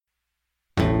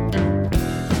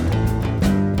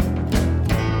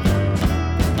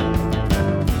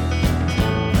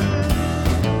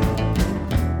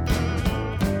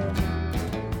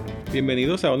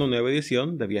Bienvenidos a una nueva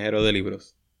edición de Viajero de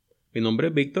Libros. Mi nombre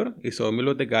es Víctor y soy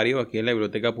bibliotecario aquí en la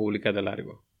Biblioteca Pública de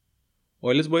Largo.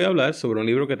 Hoy les voy a hablar sobre un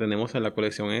libro que tenemos en la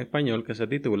colección en español que se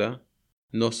titula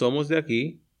No somos de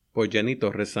aquí, por Jenny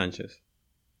Torres Sánchez.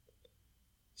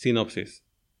 Sinopsis.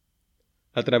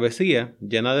 La travesía,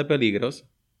 llena de peligros,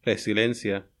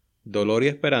 resiliencia, dolor y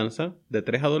esperanza de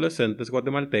 3 adolescentes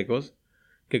guatemaltecos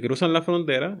que cruzan la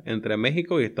frontera entre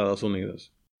México y Estados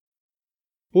Unidos.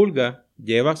 Pulga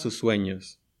lleva sus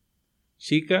sueños.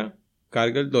 Chica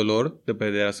carga el dolor de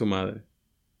perder a su madre.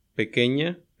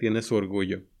 Pequeña tiene su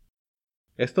orgullo.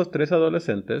 Estos 3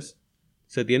 adolescentes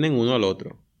se tienen uno al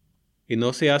otro y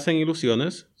no se hacen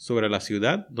ilusiones sobre la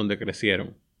ciudad donde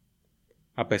crecieron.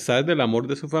 A pesar del amor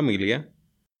de su familia,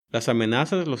 las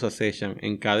amenazas los acechan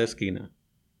en cada esquina.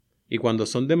 Y cuando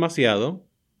son demasiado,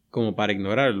 como para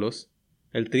ignorarlos,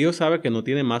 el trío sabe que no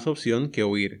tiene más opción que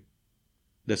huir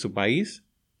de su país,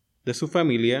 de su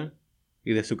familia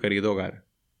y de su querido hogar.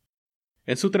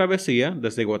 En su travesía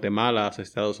desde Guatemala hacia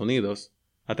Estados Unidos,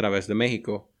 a través de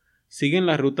México, siguen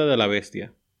la ruta de la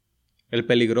bestia, el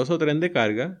peligroso tren de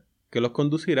carga que los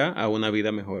conducirá a una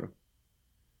vida mejor,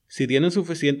 si tienen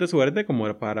suficiente suerte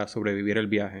como para sobrevivir el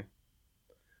viaje.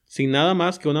 Sin nada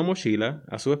más que una mochila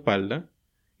a su espalda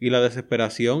y la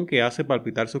desesperación que hace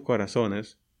palpitar sus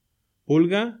corazones,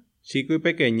 Pulga, Chico y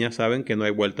Pequeña saben que no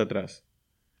hay vuelta atrás,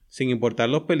 sin importar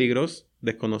los peligros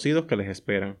desconocidos que les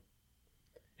esperan.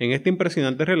 En este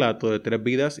impresionante relato de 3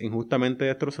 vidas injustamente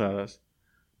destrozadas,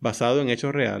 basado en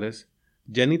hechos reales,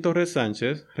 Jenny Torres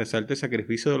Sánchez resalta el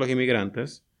sacrificio de los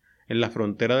inmigrantes en la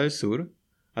frontera del sur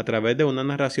a través de una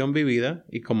narración vivida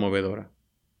y conmovedora.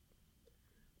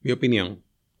 Mi opinión.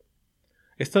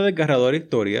 Esta desgarradora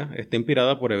historia está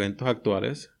inspirada por eventos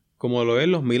actuales, como lo es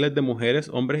los miles de mujeres,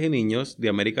 hombres y niños de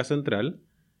América Central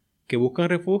que buscan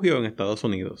refugio en Estados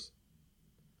Unidos.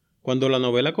 Cuando la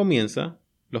novela comienza,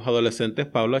 los adolescentes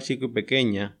Paula, Chico y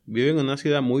Pequeña viven en una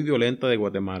ciudad muy violenta de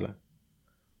Guatemala.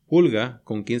 Pulga,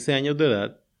 con 15 años de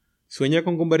edad, sueña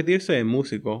con convertirse en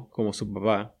músico como su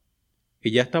papá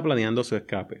y ya está planeando su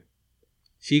escape.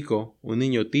 Chico, un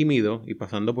niño tímido y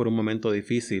pasando por un momento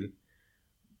difícil,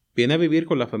 viene a vivir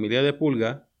con la familia de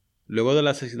Pulga luego del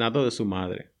asesinato de su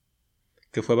madre,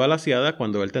 que fue balaceada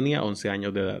cuando él tenía 11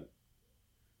 años de edad.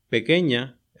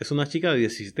 Pequeña es una chica de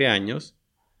 17 años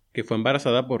que fue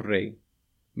embarazada por Rey,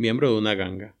 miembro de una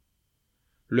ganga.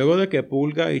 Luego de que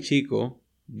Pulga y Chico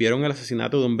vieron el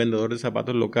asesinato de un vendedor de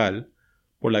zapatos local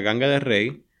por la ganga de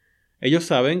Rey, ellos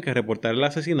saben que reportar el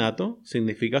asesinato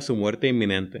significa su muerte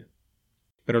inminente.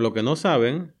 Pero lo que no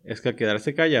saben es que al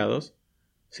quedarse callados,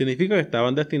 significa que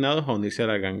estaban destinados a unirse a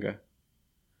la ganga.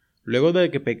 Luego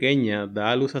de que Pequeña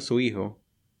da a luz a su hijo,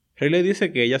 Rey le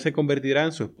dice que ella se convertirá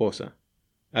en su esposa,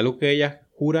 algo que ella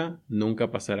jura nunca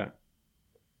pasará.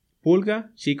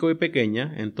 Pulga, Chico y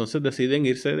Pequeña entonces deciden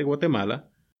irse de Guatemala,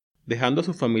 dejando a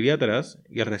su familia atrás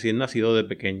y al recién nacido de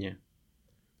Pequeña.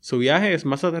 Su viaje es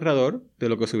más aterrador de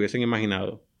lo que se hubiesen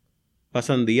imaginado.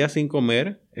 Pasan días sin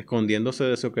comer, escondiéndose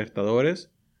de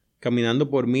secuestradores, caminando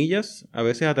por millas, a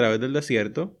veces a través del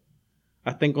desierto,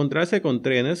 hasta encontrarse con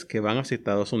trenes que van hacia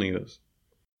Estados Unidos,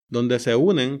 donde se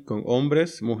unen con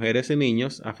hombres, mujeres y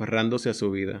niños aferrándose a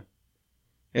su vida.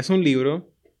 Es un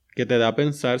libro que te da a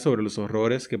pensar sobre los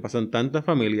horrores que pasan tantas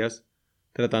familias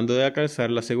tratando de alcanzar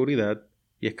la seguridad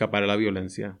y escapar a la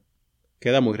violencia.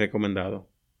 Queda muy recomendado.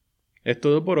 Es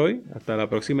todo por hoy, hasta la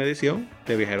próxima edición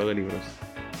de Viajero de Libros.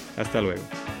 Hasta luego.